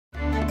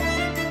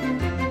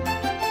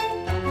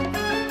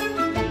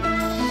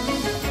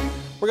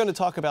We're going to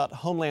talk about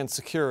Homeland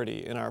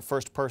Security in our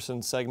first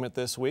person segment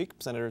this week.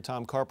 Senator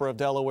Tom Carper of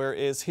Delaware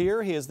is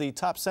here. He is the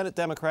top Senate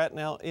Democrat,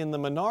 now in the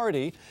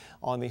minority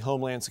on the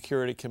Homeland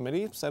Security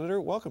Committee.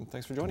 Senator, welcome.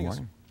 Thanks for joining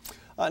us.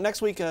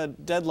 Next week, a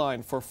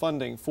deadline for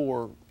funding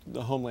for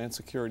the Homeland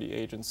Security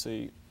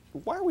Agency.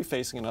 Why are we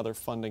facing another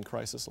funding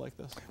crisis like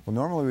this? Well,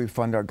 normally we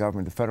fund our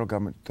government. The federal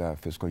government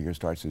fiscal year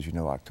starts, as you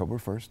know, October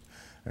 1st,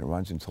 and it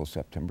runs until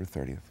September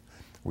 30th.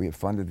 We have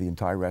funded the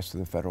entire rest of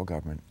the federal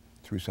government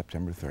through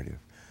September 30th.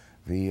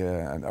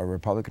 Our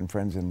Republican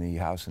friends in the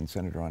House and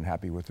Senate are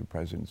unhappy with the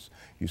president's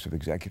use of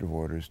executive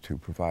orders to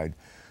provide,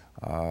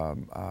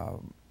 to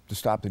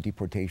stop the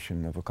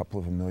deportation of a couple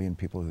of million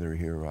people that are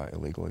here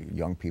illegally,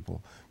 young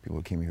people, people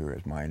who came here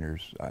as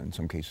minors, in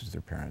some cases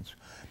their parents.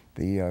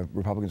 The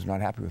Republicans are not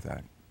happy with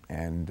that,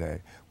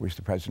 and wish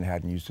the president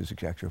hadn't used his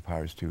executive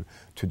powers to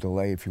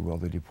delay, if you will,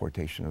 the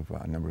deportation of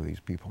a number of these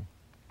people.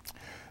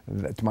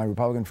 To my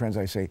Republican friends,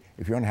 I say,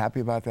 if you're unhappy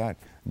about that,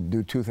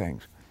 do two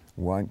things.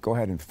 One, go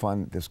ahead and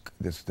fund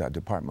this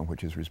department,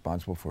 which is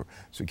responsible for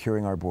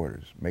securing our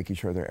borders, making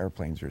sure their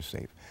airplanes are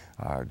safe,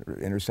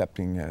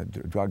 intercepting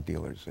drug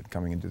dealers and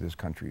coming into this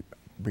country,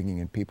 bringing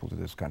in people to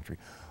this country,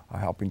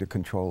 helping to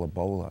control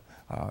Ebola.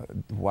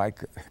 Why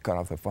cut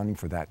off the funding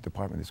for that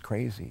department is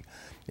crazy.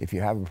 If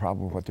you have a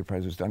problem with what the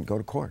president's done, go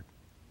to court.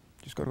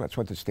 Just go to, that's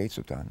what the states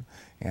have done.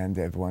 And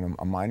they've won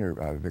a minor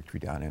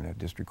victory down in a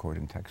district court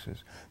in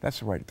Texas. That's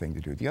the right thing to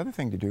do. The other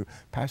thing to do,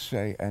 pass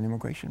an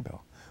immigration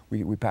bill.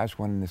 We passed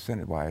one in the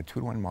Senate by a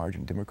 2-to-1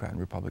 margin, Democrat and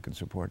Republican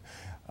support.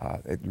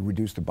 It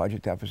reduced the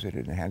budget deficit,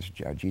 it enhanced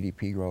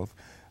GDP growth.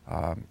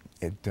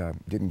 It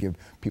didn't give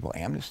people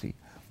amnesty,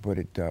 but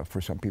it,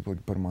 for some people,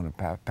 it put them on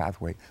a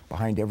pathway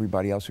behind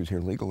everybody else who's here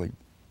legally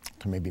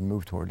to maybe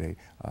move toward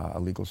a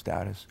legal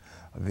status.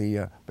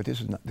 But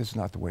this is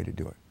not the way to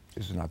do it.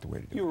 This is not the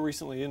way to do it. You were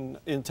recently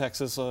in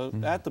Texas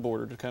at the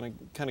border to kind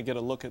of get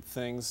a look at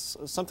things.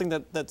 Something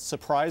that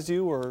surprised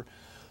you, or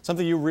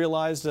something you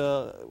realized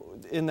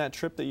in that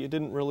trip that you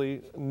didn't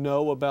really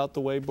know about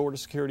the way border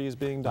security is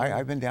being done?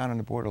 I've been down on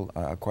the border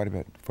quite a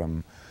bit,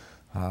 from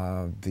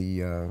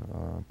the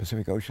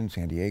Pacific Ocean,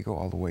 San Diego,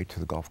 all the way to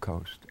the Gulf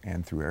Coast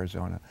and through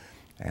Arizona.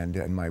 And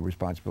my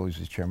responsibilities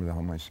as chairman of the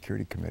Homeland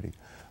Security Committee.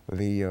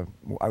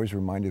 I was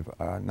reminded,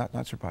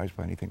 not surprised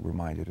by anything,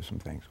 reminded of some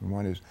things.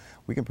 One is,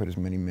 we can put as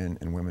many men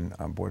and women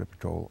on Border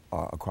Patrol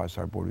across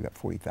our border. We've got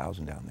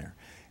 40,000 down there.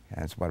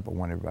 And it's about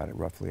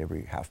roughly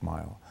every half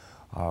mile.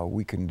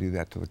 We can do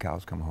that till the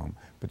cows come home.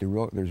 But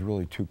there's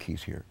really two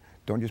keys here.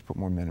 Don't just put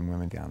more men and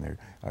women down there.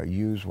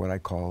 Use what I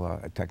call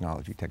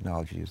technology.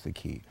 Technology is the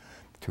key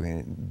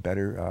to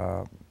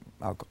better,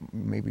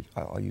 maybe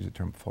I'll use the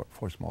term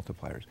force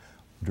multipliers,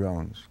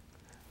 drones,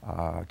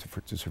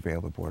 to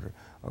surveil the border.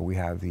 We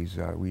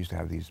used to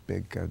have these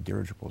big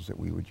dirigibles that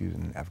we would use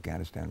in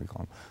Afghanistan. We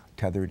call them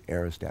tethered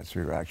aerostats. So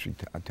they're actually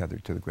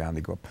tethered to the ground.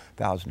 They go up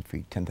 1,000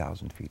 feet,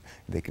 10,000 feet.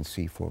 They can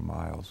see 4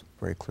 miles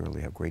very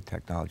clearly. Have great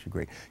technology,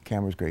 great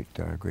cameras, great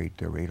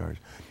radars,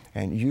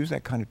 and use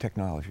that kind of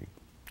technology.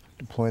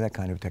 Deploy that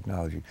kind of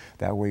technology.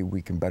 That way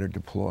we can better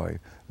deploy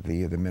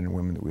the men and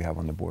women that we have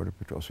on the Border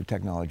Patrol. So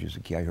technology is the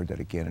key. I heard that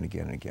again and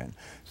again and again.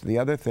 So the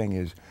other thing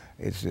is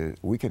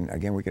we can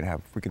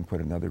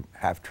put another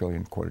 $500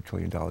 billion, $250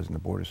 billion in the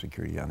border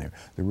security down there.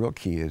 The real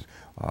key is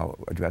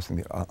addressing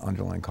the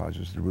underlying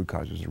causes, the root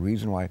causes. The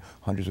reason why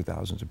hundreds of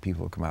thousands of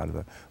people have come out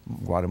of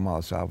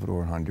Guatemala,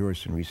 Salvador, and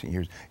Honduras in recent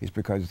years is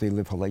because they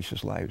live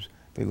hellacious lives.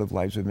 They live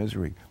lives of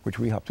misery, which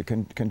we help to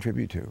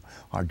contribute to.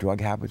 Our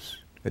drug habits,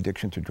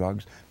 addiction to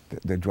drugs,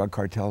 the drug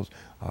cartels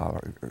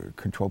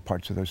control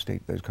parts of those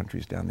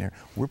countries down there.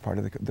 We're part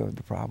of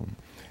the problem.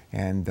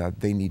 And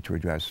they need to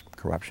address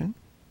corruption.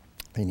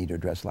 They need to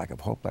address lack of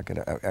hope, lack of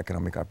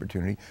economic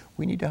opportunity.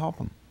 We need to help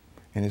them.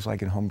 And it's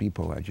like in Home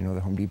Depot ads. You know, the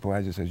Home Depot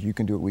ads that says, you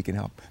can do it, we can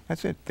help.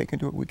 That's it. They can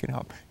do it, we can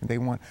help. And they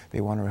want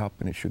our help,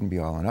 and it shouldn't be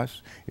all on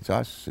us.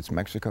 It's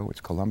Mexico,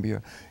 it's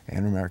Colombia,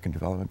 and American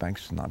development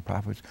banks,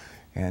 nonprofits,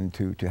 and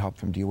to help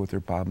them deal with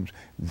their problems.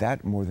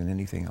 That, more than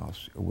anything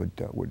else, would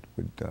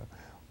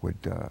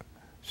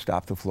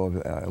stop the flow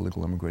of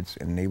illegal immigrants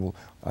and enable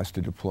us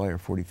to deploy our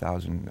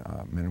 40,000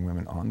 men and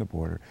women on the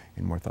border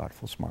in more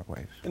thoughtful, smart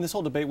ways. In this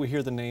whole debate, we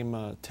hear the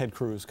name Ted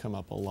Cruz come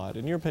up a lot.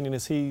 In your opinion,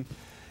 is he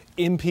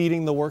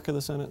impeding the work of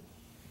the Senate?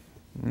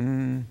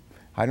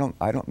 I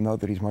don't know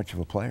that he's much of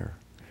a player.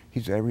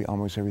 He's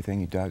almost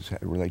everything he does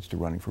relates to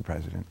running for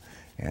president,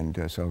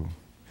 and so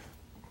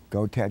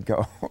go Ted,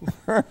 go.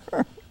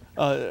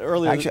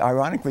 Earlier, actually,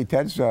 ironically,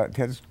 Ted's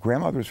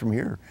grandmother is from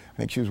here. I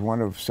think she was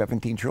one of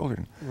 17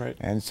 children. Right.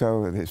 And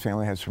so his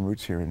family has some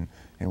roots here in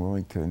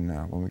Wilmington,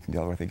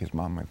 Delaware. I think his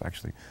mom might have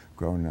actually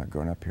grown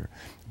up here.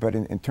 But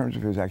in terms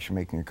of his actually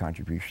making a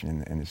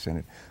contribution in the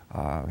Senate,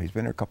 he's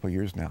been there a couple of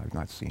years now. I've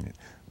not seen it.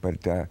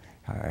 But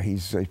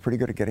he's pretty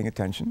good at getting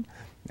attention,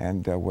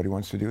 and what he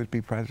wants to do is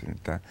be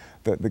president.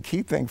 The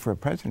key thing for a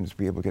president is to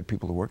be able to get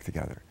people to work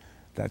together.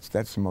 That's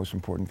the most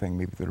important thing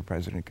maybe that a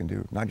president can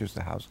do, not just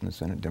the House and the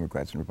Senate,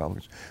 Democrats and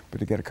Republicans, but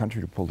to get a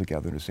country to pull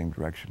together in the same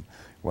direction.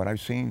 What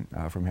I've seen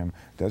from him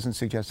doesn't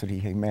suggest that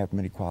he may have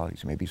many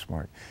qualities, he may be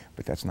smart,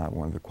 but that's not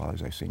one of the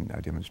qualities I've seen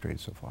demonstrated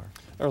so far.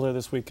 Earlier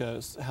this week,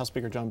 House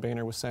Speaker John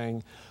Boehner was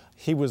saying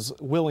he was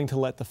willing to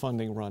let the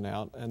funding run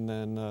out, and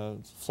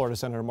then Florida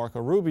Senator Marco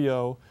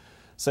Rubio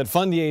said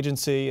fund the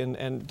agency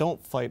and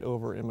don't fight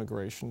over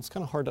immigration. It's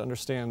kind of hard to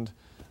understand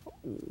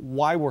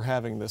why we're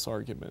having this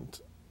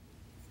argument.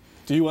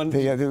 Do you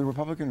understand? The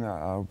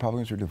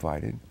Republicans are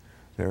divided.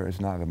 There is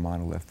not a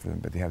monolith,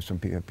 but they have some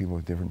people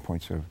with different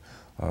points of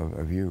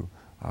view.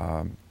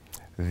 I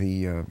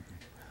think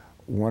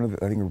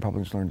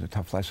Republicans learned a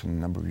tough lesson a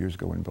number of years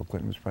ago when Bill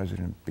Clinton was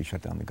president. They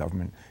shut down the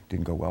government,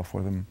 didn't go well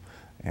for them.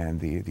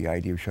 And the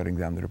idea of shutting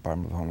down the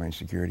Department of Homeland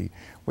Security,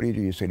 what do?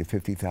 You say to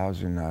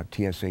 50,000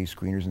 TSA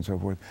screeners and so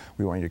forth,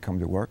 we want you to come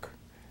to work,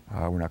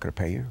 we're not going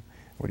to pay you.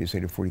 What do you say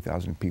to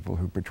 40,000 people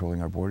who are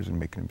patrolling our borders and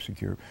making them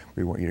secure?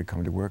 We want you to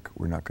come to work,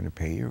 we're not going to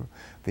pay you.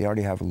 They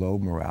already have low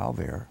morale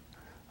there.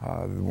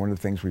 One of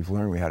the things we've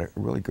learned, we had a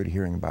really good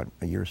hearing about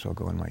a year or so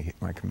ago in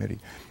my committee,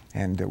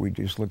 and we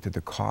just looked at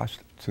the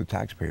cost to the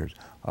taxpayers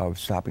of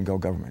stop-and-go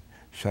government,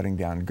 shutting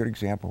down. A good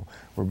example,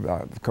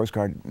 where the Coast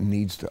Guard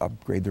needs to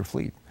upgrade their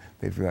fleet.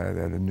 They've got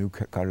a new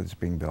cutter that's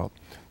being built.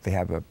 They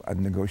have a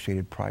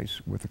negotiated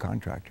price with the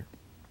contractor.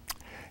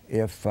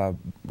 If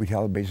we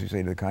basically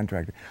say to the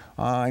contractor,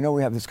 I know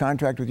we have this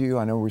contract with you,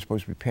 I know we're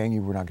supposed to be paying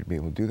you, we're not going to be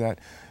able to do that.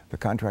 The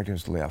contractor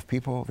has to lay off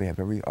people, they have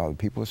the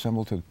people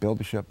assembled to build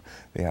the ship,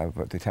 they have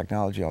the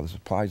technology, all the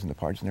supplies and the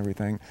parts and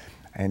everything,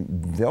 and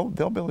they'll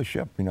build a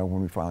ship,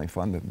 when we finally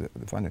fund it,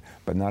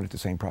 but not at the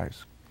same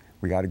price.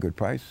 We got a good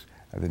price,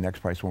 the next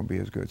price won't be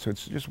as good. So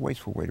it's just a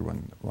wasteful way to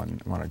run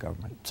a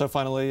government. So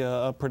finally,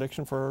 a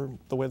prediction for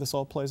the way this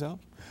all plays out?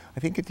 I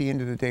think at the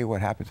end of the day,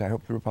 what happens, I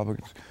hope the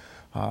Republicans,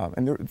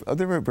 and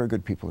there are very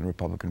good people in the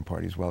Republican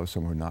Party as well as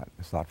some who are not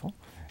as thoughtful.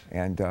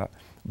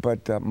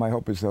 But my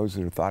hope is those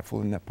that are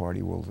thoughtful in that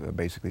party will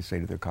basically say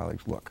to their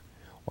colleagues, look,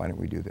 why don't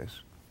we do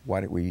this?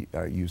 Why don't we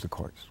use the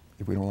courts?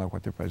 If we don't like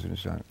what the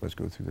president's done, let's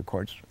go through the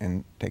courts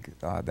and take it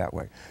that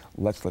way.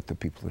 Let's let the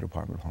people of the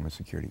Department of Homeland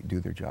Security do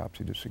their jobs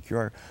to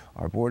secure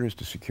our borders,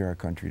 to secure our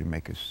country, to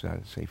make us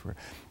safer.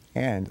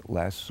 And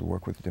let's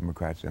work with the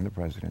Democrats and the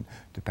president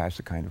to pass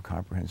the kind of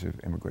comprehensive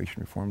immigration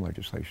reform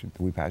legislation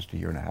that we passed a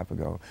year and a half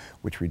ago,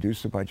 which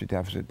reduced the budget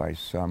deficit by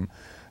some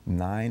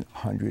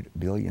 $900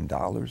 billion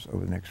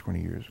over the next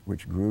 20 years,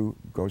 which grew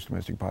gross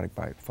domestic product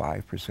by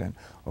 5%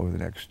 over the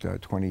next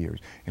 20 years,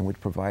 and which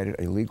provided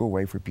a legal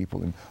way for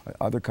people in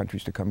other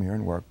countries to come here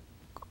and work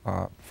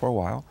for a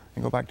while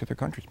and go back to their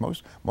countries.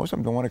 Most of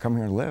them don't want to come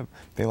here and live.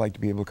 They like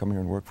to be able to come here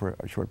and work for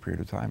a short period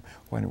of time.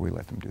 Why don't we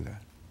let them do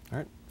that? All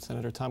right,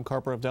 Senator Tom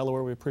Carper of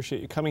Delaware, we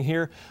appreciate you coming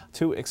here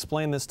to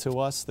explain this to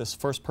us. This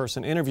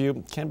first-person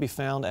interview can be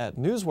found at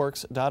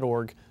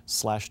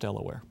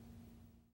newsworks.org/Delaware.